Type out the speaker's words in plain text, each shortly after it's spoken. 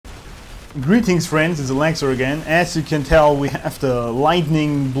Greetings friends, it's Alexa again. As you can tell, we have the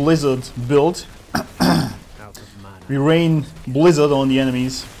Lightning Blizzard build. We rain Blizzard on the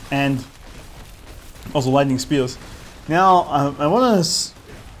enemies and also Lightning Spears. Now, I want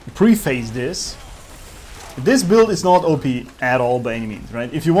to preface this. This build is not OP at all by any means,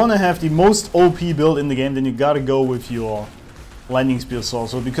 right? If you want to have the most OP build in the game, then you gotta go with your Lightning Spear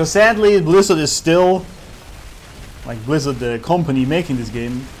Sorcerer, because sadly Blizzard is still, like Blizzard, the company making this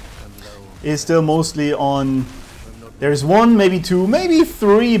game, is still mostly on, there's one, maybe two, maybe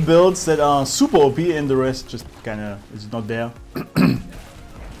three builds that are super OP and the rest just kinda is not there.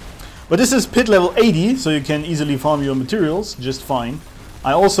 But this is pit level 80, so you can easily farm your materials just fine.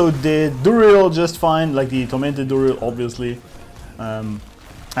 I also did Duriel just fine, like the Tormented Duriel obviously. I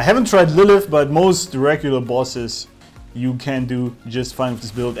haven't tried Lilith, but most regular bosses you can do just fine with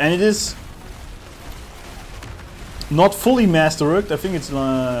this build. And it is not fully master-worked. I think it's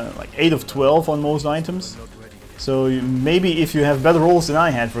like 8 of 12 on most items. So maybe if you have better rolls than I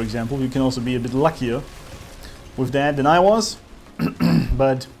had, for example, you can also be a bit luckier with that than I was.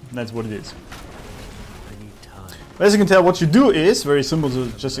 But that's what it is. As you can tell, what you do is very simple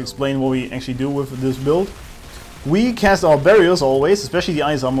to just explain what we actually do with this build. We cast our barriers always, especially the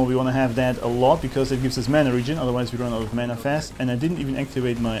ice armor. We want to have that a lot because it gives us mana regen, otherwise we run out of mana fast. And I didn't even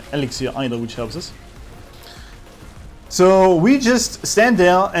activate my elixir either, which helps us. So we just stand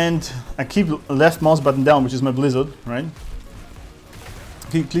there and I keep left mouse button down, which is my Blizzard, right?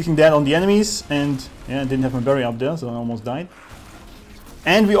 Keep clicking that on the enemies, and yeah, I didn't have my barrier up there, so I almost died.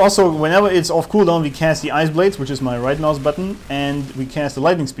 And we also, whenever it's off cooldown, we cast the Ice Blades, which is my right mouse button, and we cast the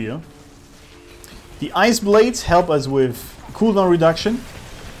Lightning Spear. The Ice Blades help us with cooldown reduction,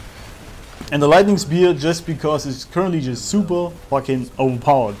 and the Lightning Spear just because it's currently just super fucking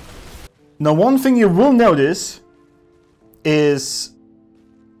overpowered. Now, one thing you will notice is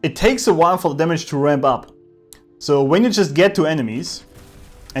it takes a while for the damage to ramp up. So when you just get to enemies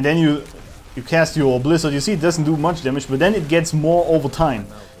and then you cast your Blizzard, you see it doesn't do much damage, but then it gets more over time.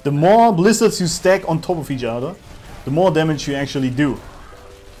 The more Blizzards you stack on top of each other, the more damage you actually do.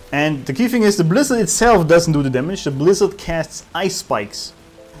 And the key thing is the Blizzard itself doesn't do the damage, the Blizzard casts Ice Spikes.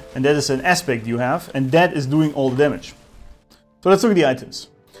 And that is an aspect you have, and that is doing all the damage. So let's look at the items.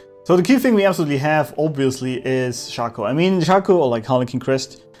 So the key thing we absolutely have, obviously, is Shako. I mean, Shako, or like Harlequin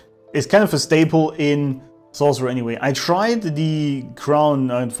Crest, is kind of a staple in Sorcerer anyway. I tried the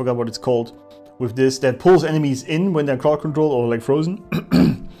crown, I forgot what it's called, with this, that pulls enemies in when they're crowd controlled or like frozen.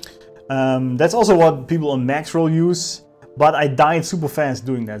 That's also what people on max roll use, but I died super fast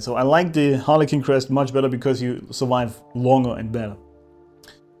doing that. So I like the Harlequin Crest much better because you survive longer and better.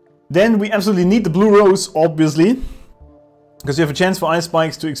 Then we absolutely need the Blue Rose, obviously, because you have a chance for Ice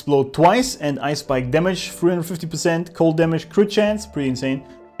Spikes to explode twice, and Ice Spike damage 350%, cold damage crit chance, pretty insane,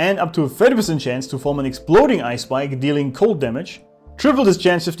 and up to a 30% chance to form an exploding Ice Spike dealing cold damage. Triple this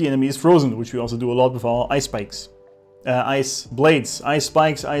chance if the enemy is frozen, which we also do a lot with our Ice Spikes. Ice Blades, Ice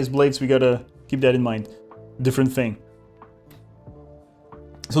Spikes, Ice Blades, we gotta keep that in mind. Different thing.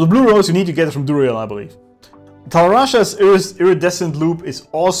 So the Blue Rose you need to get it from Duriel, I believe. Talrasha's Iridescent Loop is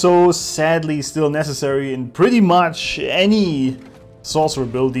also sadly still necessary in pretty much any Sorcerer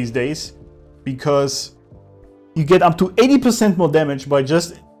build these days, because you get up to 80% more damage by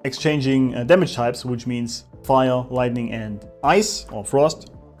just exchanging damage types, which means fire, lightning and ice, or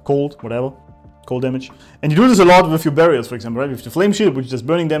frost, cold, whatever, cold damage. And you do this a lot with your barriers, for example, right? With the Flame Shield, which does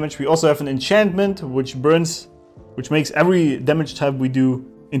burning damage. We also have an enchantment which makes every damage type we do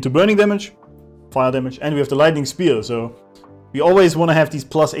into burning damage, fire damage, and we have the Lightning Spear, so we always want to have these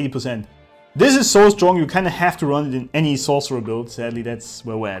plus 80%. This is so strong you kind of have to run it in any Sorcerer build. Sadly, that's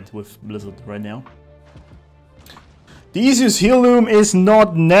where we're at with Blizzard right now. The Easius Heal Loom is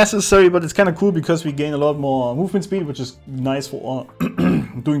not necessary, but it's kind of cool because we gain a lot more movement speed, which is nice for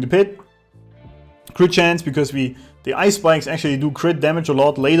doing the pit. Crit chance, because the Ice Spikes actually do crit damage a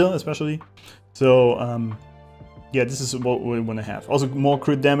lot later, especially. So yeah, this is what we want to have. Also more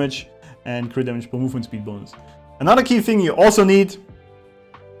crit damage and crit damage per movement speed bonus. Another key thing you also need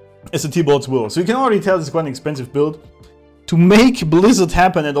is the T-Bolt's Will. So you can already tell this is quite an expensive build. To make Blizzard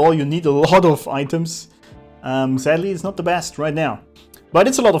happen at all, you need a lot of items. Sadly, it's not the best right now. But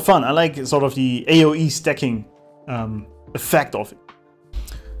it's a lot of fun. I like sort of the AoE stacking effect of it.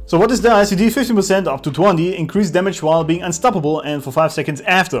 So what this does, you do 15% up to 20, increase damage while being unstoppable and for 5 seconds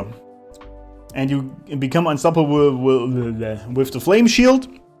after. And you become unstoppable with the Flame Shield.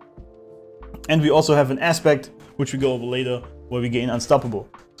 And we also have an aspect, which we go over later, where we gain unstoppable.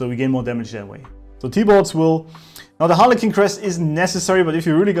 So we gain more damage that way. So T-Bolt's Will. Now the Harlequin Crest is necessary, but if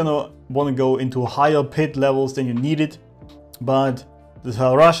you're really gonna want to go into higher pit levels, then you need it. But the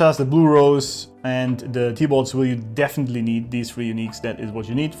Harashas, the Blue Rose, and the T-Bolts will you definitely need. These 3 uniques, that is what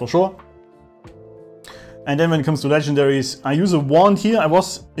you need for sure. And then when it comes to legendaries, I use a wand here. I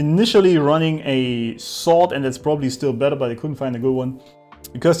was initially running a sword, and that's probably still better, but I couldn't find a good one.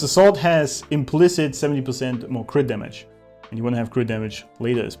 Because the sword has implicit 70% more crit damage. And you want to have crit damage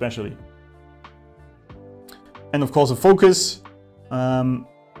later especially. And of course a focus. The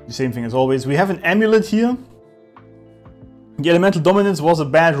same thing as always. We have an amulet here. The elemental dominance was a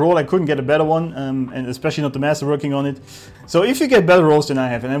bad roll. I couldn't get a better one. And especially not the master working on it. So if you get better rolls than I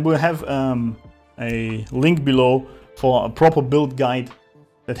have, and I will have a link below for a proper build guide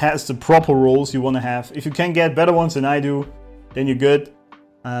that has the proper rolls you want to have. If you can get better ones than I do, then you're good.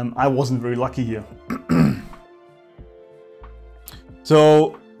 I wasn't very lucky here.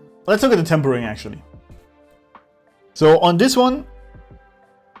 So let's look at the tempering actually. So on this one,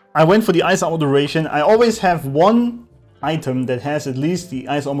 I went for the ice armor duration. I always have one item that has at least the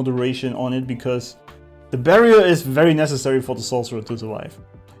ice armor duration on it because the barrier is very necessary for the sorcerer to survive.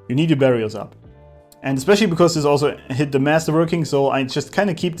 You need your barriers up. And especially because this also hit the masterworking, so I just kind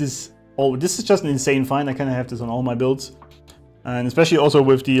of keep this. Oh, this is just an insane find. I kind of have this on all my builds. And especially also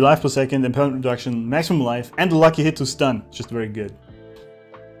with the life per second, impairment reduction, maximum life, and the lucky hit to stun. Just very good.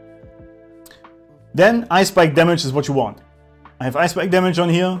 Then ice spike damage is what you want. I have ice spike damage on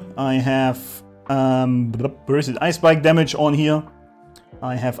here. I have where is it? Ice spike damage on here.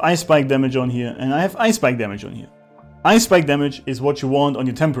 I have ice spike damage on here, and I have ice spike damage on here. Ice spike damage is what you want on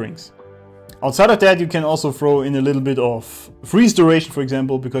your temperings. Outside of that, you can also throw in a little bit of freeze duration, for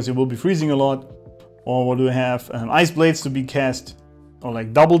example, because you will be freezing a lot. Or what do we have? Ice blades to be cast, or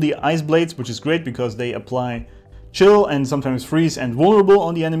like double the ice blades, which is great because they apply chill and sometimes freeze and vulnerable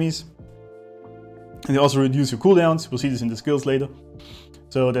on the enemies. And they also reduce your cooldowns. We'll see this in the skills later.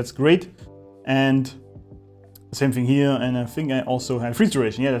 So that's great. And same thing here. And I think I also had freeze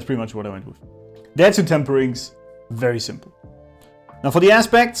duration. Yeah, that's pretty much what I went with. That's your temperings. Very simple. Now for the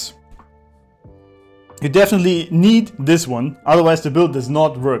aspects, you definitely need this one, otherwise the build does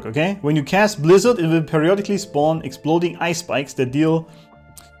not work, okay? When you cast Blizzard, it will periodically spawn exploding ice spikes that deal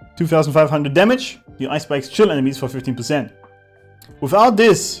 2500 damage. The ice spikes chill enemies for 15%. Without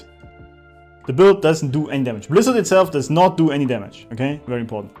this, the build doesn't do any damage. Blizzard itself does not do any damage, okay? Very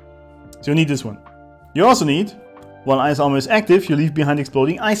important. So you need this one. You also need, while ice armor is active, you leave behind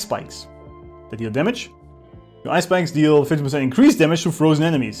exploding ice spikes that deal damage. Your ice spikes deal 50% increased damage to frozen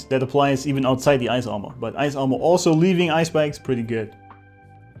enemies. That applies even outside the ice armor. But ice armor also leaving ice spikes, pretty good.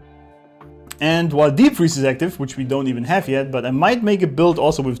 And while deep freeze is active, which we don't even have yet, but I might make a build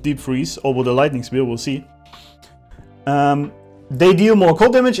also with deep freeze over the lightning spear, we'll see. They deal more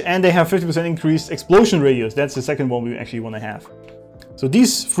cold damage and they have 50% increased explosion radius. That's the second one we actually want to have. So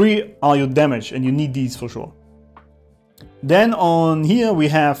these 3 are your damage and you need these for sure. Then on here we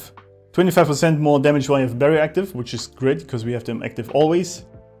have 25% more damage while you have barrier active, which is great because we have them active always.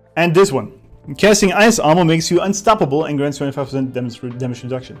 And this one. Casting ice armor makes you unstoppable and grants 25% damage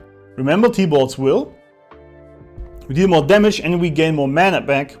reduction. Remember, T-Bolts will. We deal more damage and we gain more mana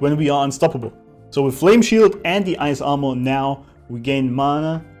back when we are unstoppable. So with Flame Shield and the ice armor now, we gain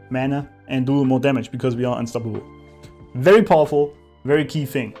mana, and do more damage because we are unstoppable. Very powerful, very key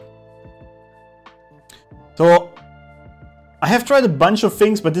thing. So I have tried a bunch of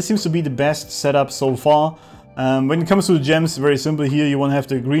things, but this seems to be the best setup so far. When it comes to the gems, very simple here. You want to have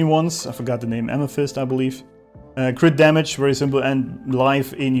the green ones. I forgot the name, Amethyst, I believe. Crit damage, very simple, and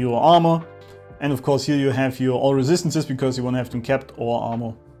life in your armor. And of course here you have your all resistances because you want to have them kept, or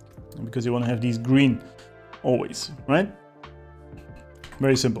armor. Because you want to have these green always, right?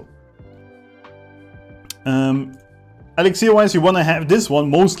 Very simple. Elixir-wise, you want to have this one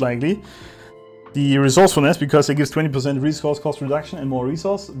most likely. The resourcefulness, because it gives 20% resource cost reduction and more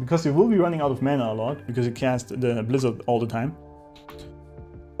resource, because you will be running out of mana a lot, because you cast the Blizzard all the time.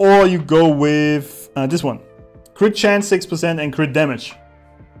 Or you go with this one. Crit chance 6% and crit damage.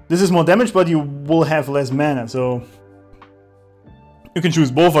 This is more damage, but you will have less mana, so you can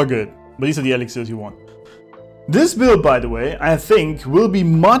choose. Both are good, but these are the elixirs you want. This build, by the way, I think will be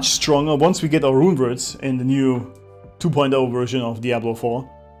much stronger once we get our rune words in the new 2.0 version of Diablo 4.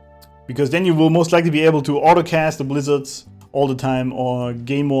 Because then you will most likely be able to auto-cast the blizzards all the time, or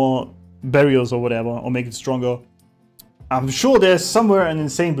gain more barriers or whatever, or make it stronger. I'm sure there's somewhere an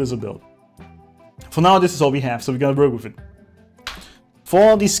insane blizzard build. For now, this is all we have, so we gotta work with it.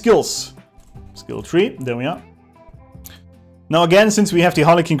 For the skills, skill tree, there we are. Now again, since we have the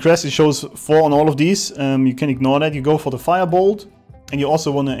Harlequin Crest, it shows 4 on all of these. You can ignore that. You go for the Firebolt, and you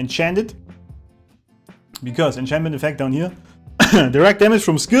also want to enchant it. Because enchantment effect down here. Direct damage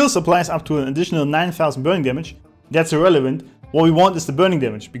from skills applies up to an additional 9000 burning damage. That's irrelevant what we want is the burning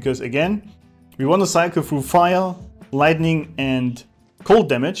damage, because again, we want to cycle through fire, lightning and cold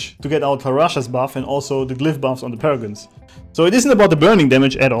damage to get our Tarasha's buff and also the glyph buffs on the paragons. So it isn't about the burning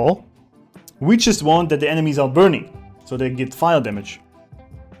damage at all. We just want that the enemies are burning, so they get fire damage.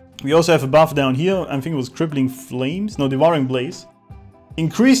 We also have a buff down here, I think it was Crippling Flames, no, Devouring Blaze.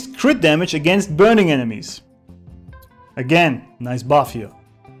 Increased crit damage against burning enemies. Again, nice buff here.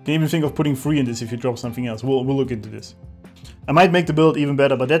 You can even think of putting 3 in this if you drop something else. We'll look into this. I might make the build even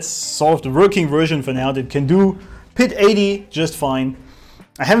better, but that's sort of the working version for now that can do pit 80 just fine.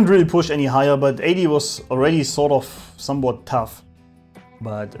 I haven't really pushed any higher, but 80 was already sort of somewhat tough.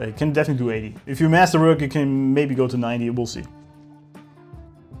 But I can definitely do 80. If you masterwork, you can maybe go to 90, we'll see.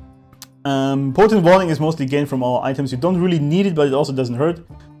 Potent Warning is mostly gained from our items. You don't really need it, but it also doesn't hurt,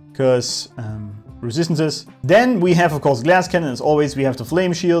 because resistances. Then we have, of course, Glass Cannon. As always, we have the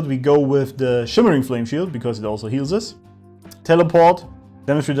Flame Shield. We go with the Shimmering Flame Shield, because it also heals us. Teleport,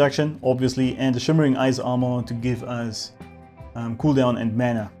 damage reduction, obviously, and the Shimmering Ice Armor to give us cooldown and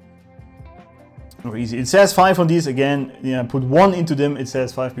mana. Very easy. It says 5 on these. Again, yeah, put 1 into them. It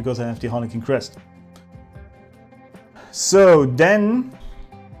says 5 because I have the Harlequin Crest. So then...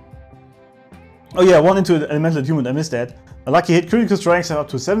 Oh yeah, 1 into Elemental Attunement, I missed that. A lucky hit, critical strikes have up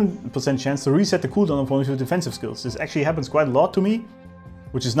to 7% chance to reset the cooldown of one of your defensive skills. This actually happens quite a lot to me,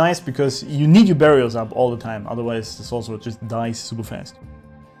 which is nice because you need your burials up all the time, otherwise the sorcerer just dies super fast.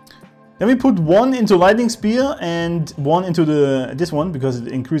 Then we put 1 into Lightning Spear and 1 into this one because it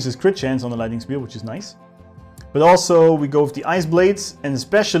increases crit chance on the Lightning Spear, which is nice. But also we go with the Ice Blades, and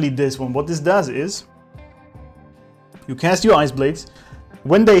especially this one. What this does is you cast your Ice Blades.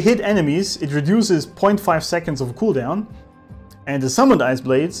 When they hit enemies, it reduces 0.5 seconds of cooldown, and the summoned Ice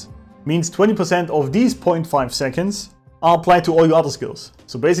Blades means 20% of these 0.5 seconds are applied to all your other skills.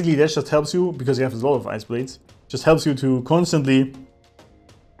 So basically that just helps you, because you have a lot of Ice Blades, just helps you to constantly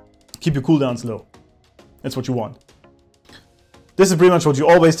keep your cooldowns low. That's what you want. This is pretty much what you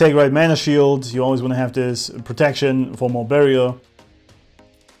always take, right? Mana Shield, you always want to have this. Protection for more barrier.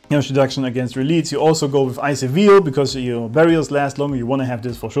 Damage reduction against elites. You also go with Ice Veil because your burials last longer. You want to have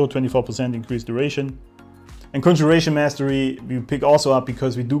this for sure. 24% increased duration. And Conjuration Mastery we pick also up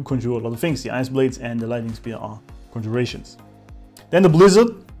because we do conjure a lot of things. The Ice Blades and the Lightning Spear are conjurations. Then the Blizzard.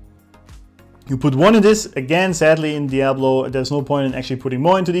 You put 1 in this. Again, sadly in Diablo there's no point in actually putting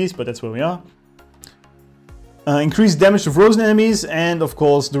more into these, but that's where we are. Increased damage to frozen enemies, and of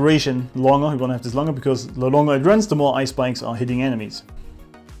course duration longer. We want to have this longer because the longer it runs, the more ice spikes are hitting enemies.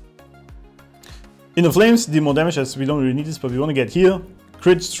 In the flames, the more damage, as we don't really need this, but we want to get here.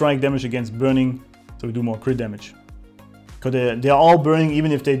 Crit strike damage against burning, so we do more crit damage. Because they are all burning,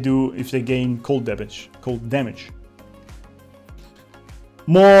 even if they gain cold damage.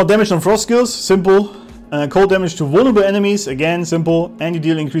 More damage on frost skills, simple. Cold damage to vulnerable enemies, again simple. And you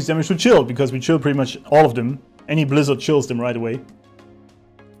deal increased damage to chill, because we chill pretty much all of them. Any blizzard chills them right away.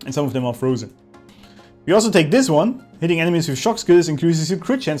 And some of them are frozen. We also take this one. Hitting enemies with shock skills increases your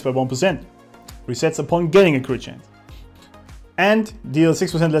crit chance by 1%. Resets upon getting a crit chance. And deal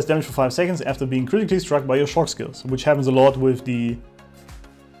 6% less damage for 5 seconds after being critically struck by your shock skills, which happens a lot with the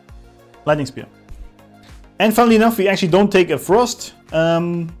Lightning Spear. And funnily enough, we actually don't take a Frost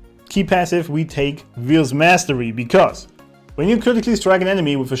key passive, we take Veil's Mastery, because when you critically strike an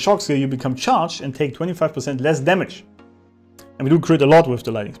enemy with a shock skill, you become charged and take 25% less damage. And we do crit a lot with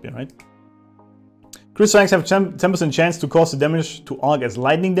the Lightning Spear, right? Crit strikes have 10% chance to cause the damage to arc as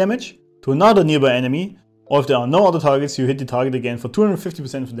lightning damage to another nearby enemy, or if there are no other targets, you hit the target again for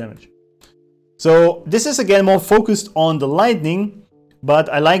 250% of the damage. So this is again more focused on the lightning, but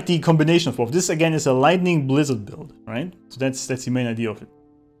I like the combination of both. This again is a lightning blizzard build, right? So that's the main idea of it.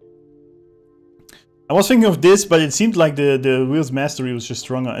 I was thinking of this, but it seemed like the Veil's Mastery was just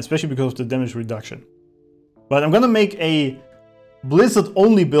stronger, especially because of the damage reduction. But I'm gonna make a blizzard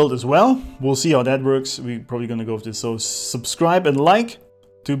only build as well. We'll see how that works. We're probably gonna go with this. So subscribe and like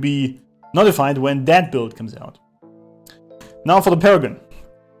to be notified when that build comes out. Now for the Paragon.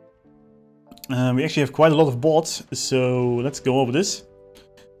 We actually have quite a lot of boards, so let's go over this.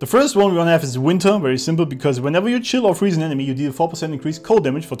 The first one we're gonna have is Winter, very simple, because whenever you chill or freeze an enemy, you deal 4% increased cold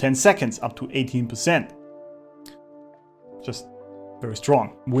damage for 10 seconds, up to 18%. Just very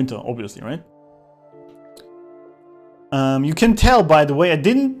strong. Winter, obviously, right? You can tell, by the way, I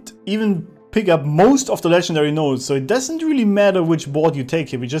didn't even pick up most of the legendary nodes, so it doesn't really matter which board you take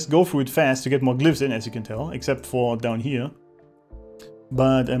here. We just go through it fast to get more glyphs in, as you can tell, except for down here.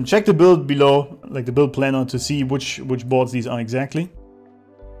 But check the build below, like the build planner, to see which boards these are exactly.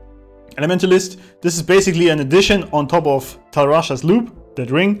 Elementalist, this is basically an addition on top of Tarasha's loop, that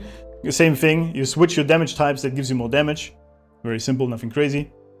ring. The same thing, you switch your damage types, that gives you more damage. Very simple, nothing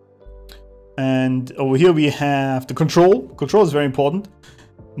crazy. And over here we have the control. Control is very important.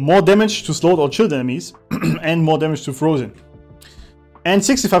 More damage to slowed or chilled enemies, and more damage to frozen. And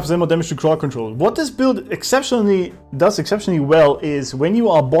 65% more damage to crowd control. What this build does exceptionally well is when you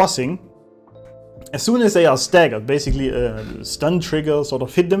are bossing, as soon as they are staggered, basically a stun trigger sort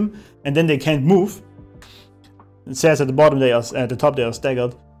of hit them, and then they can't move. It says at the bottom at the top they are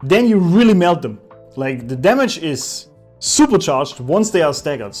staggered. Then you really melt them. Like the damage is supercharged once they are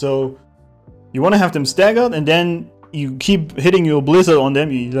staggered. So you want to have them staggered, and then you keep hitting your blizzard on them.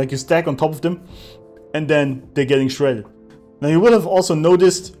 You stack on top of them, and then they're getting shredded. Now you will have also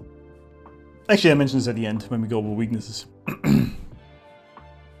noticed. Actually, I mentioned this at the end when we go over weaknesses.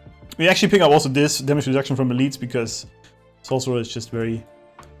 We actually pick up also this damage reduction from elites because Sorcerer is just very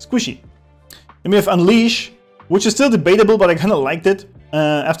squishy. Then we have Unleash, which is still debatable, but I kind of liked it.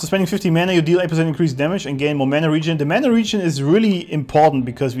 After spending 50 mana, you deal 8% increased damage and gain more mana regen. The mana regen is really important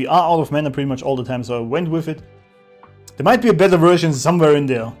because we are out of mana pretty much all the time, so I went with it. There might be a better version somewhere in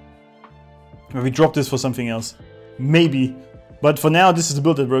there where we drop this for something else. Maybe. But for now, this is the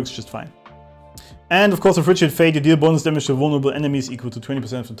build that works just fine. And of course, with Frigid Fate, you deal bonus damage to vulnerable enemies equal to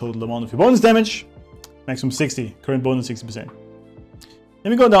 20% of the total amount of your bonus damage. Maximum 60. Current bonus 60%. Then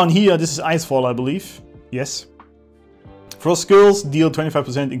we go down here. This is Icefall, I believe. Yes. Frost skills deal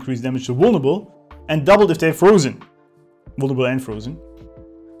 25% increased damage to vulnerable and doubled if they're frozen. Vulnerable and frozen.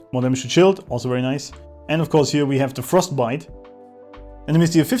 More damage to chilled, also very nice. And of course here we have the Frostbite. Enemies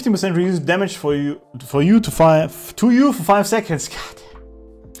deal 15% reduced damage for you for 5 seconds. God.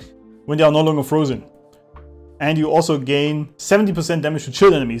 When they are no longer frozen. And you also gain 70% damage to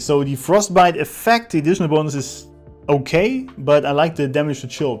chilled enemies. So the Frostbite effect, the additional bonus is okay, but I like the damage to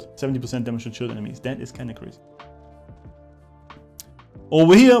chilled. 70% damage to chilled enemies. That is kind of crazy.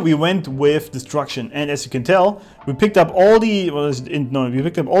 Over here we went with Destruction, and as you can tell, we picked up all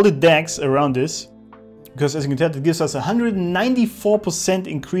the decks around this, because as you can tell, it gives us 194%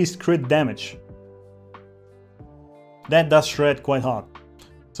 increased crit damage. That does shred quite hard.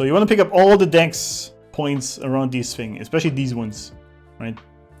 So you want to pick up all the dex points around these things, especially these ones, right?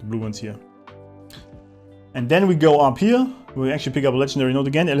 The blue ones here. And then we go up here. We actually pick up a legendary note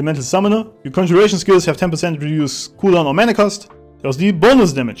again, Elemental Summoner. Your conjuration skills have 10% reduced cooldown or mana cost. There's the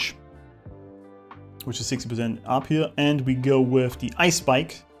bonus damage, which is 60% up here. And we go with the Ice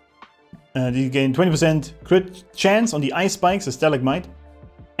Spike. You gain 20% crit chance on the Ice Spikes, the Stalagmite.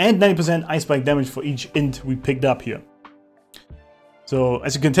 And 90% Ice Spike damage for each int we picked up here. So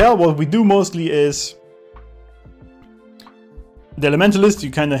as you can tell, what we do mostly is the Elementalist,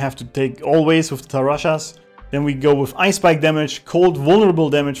 you kind of have to take always with the Tarashas. Then we go with Ice Spike damage, Cold Vulnerable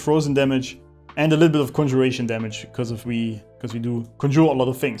damage, Frozen damage, and a little bit of Conjuration damage because we do conjure a lot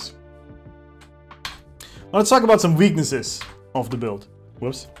of things. Now let's talk about some weaknesses of the build.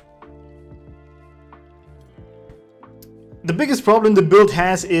 Whoops. The biggest problem the build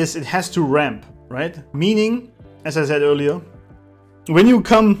has is it has to ramp, right? Meaning, as I said earlier, when you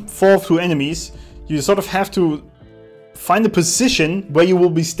come forth to enemies, you sort of have to find a position where you will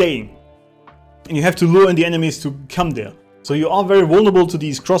be staying. And you have to lure in the enemies to come there. So you are very vulnerable to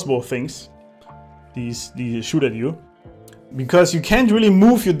these crossbow things. These shoot at you. Because you can't really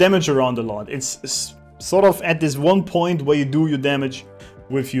move your damage around a lot. It's sort of at this one point where you do your damage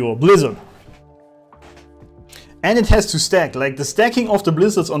with your blizzard. And it has to stack. Like the stacking of the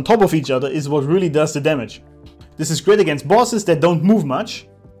blizzards on top of each other is what really does the damage. This is great against bosses that don't move much.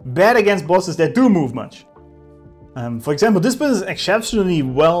 Bad against bosses that do move much. For example, this build is exceptionally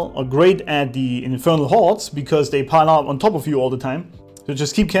well or great at the Infernal Hordes because they pile up on top of you all the time. So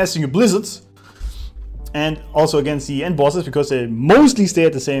just keep casting your blizzards. And also against the end bosses because they mostly stay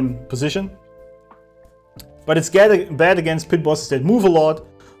at the same position. But it's bad against pit bosses that move a lot.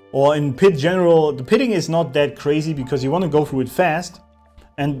 Or in pit general, the pitting is not that crazy because you want to go through it fast.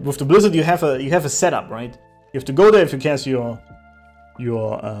 And with the blizzard you have a setup, right? You have to go there if you cast your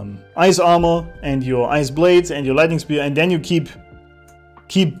ice armor and your ice blades and your lightning spear, and then you keep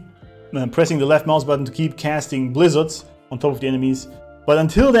pressing the left mouse button to keep casting blizzards on top of the enemies. But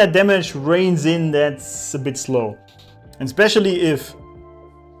until that damage rains in, that's a bit slow. And especially if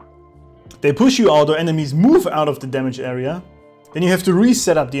they push you out or enemies move out of the damage area, then you have to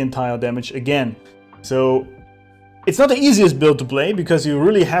reset up the entire damage again. So it's not the easiest build to play because you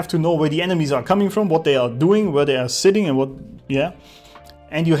really have to know where the enemies are coming from, what they are doing, where they are sitting and what, yeah.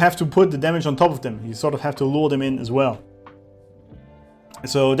 And you have to put the damage on top of them. You sort of have to lure them in as well.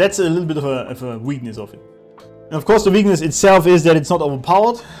 So that's a little bit of a weakness of it. And of course the weakness itself is that it's not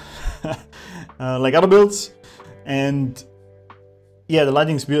overpowered like other builds. And yeah, the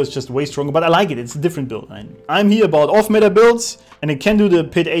Lightning Spear is just way stronger, but I like it. It's a different build. I'm here about off-meta builds, and it can do the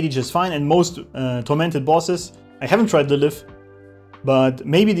Pit 80 just fine, and most Tormented bosses. I haven't tried Lilith, but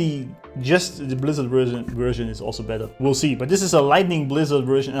maybe just the Blizzard version is also better. We'll see. But this is a Lightning Blizzard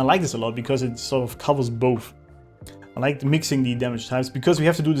version, and I like this a lot because it sort of covers both. I like mixing the damage types because we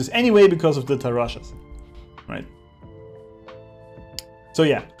have to do this anyway because of the Tarashas, right? So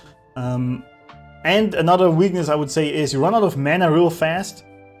yeah. And another weakness I would say is you run out of mana real fast.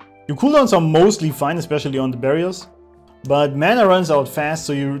 Your cooldowns are mostly fine, especially on the barriers, but mana runs out fast,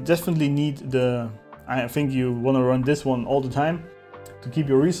 so you definitely need the... I think you want to run this one all the time to keep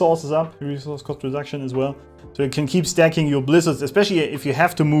your resources up, your resource cost reduction as well. So you can keep stacking your blizzards, especially if you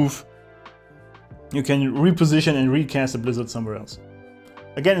have to move. You can reposition and recast the blizzard somewhere else.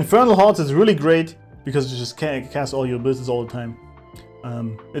 Again, Infernal Hordes is really great because you just cast all your blizzards all the time.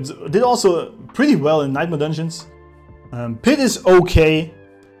 It did also pretty well in Nightmare Dungeons. Pit is okay,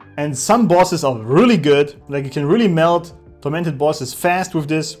 and some bosses are really good. Like you can really melt Tormented bosses fast with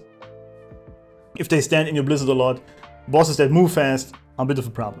this. If they stand in your blizzard a lot, bosses that move fast are a bit of a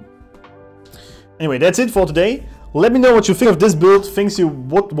problem. Anyway, that's it for today. Let me know what you think of this build, things you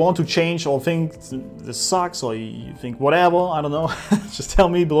would want to change, or think this sucks, or you think whatever, I don't know. Just tell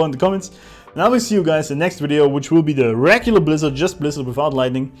me below in the comments. And I will see you guys in the next video, which will be the regular Blizzard, just Blizzard without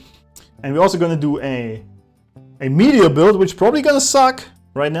lightning. And we're also gonna do a meteor build, which is probably gonna suck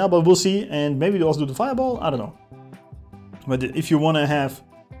right now, but we'll see. And maybe we'll also do the fireball, I don't know. But if you wanna have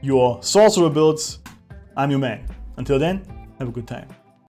your sorcerer builds, I'm your man. Until then, have a good time.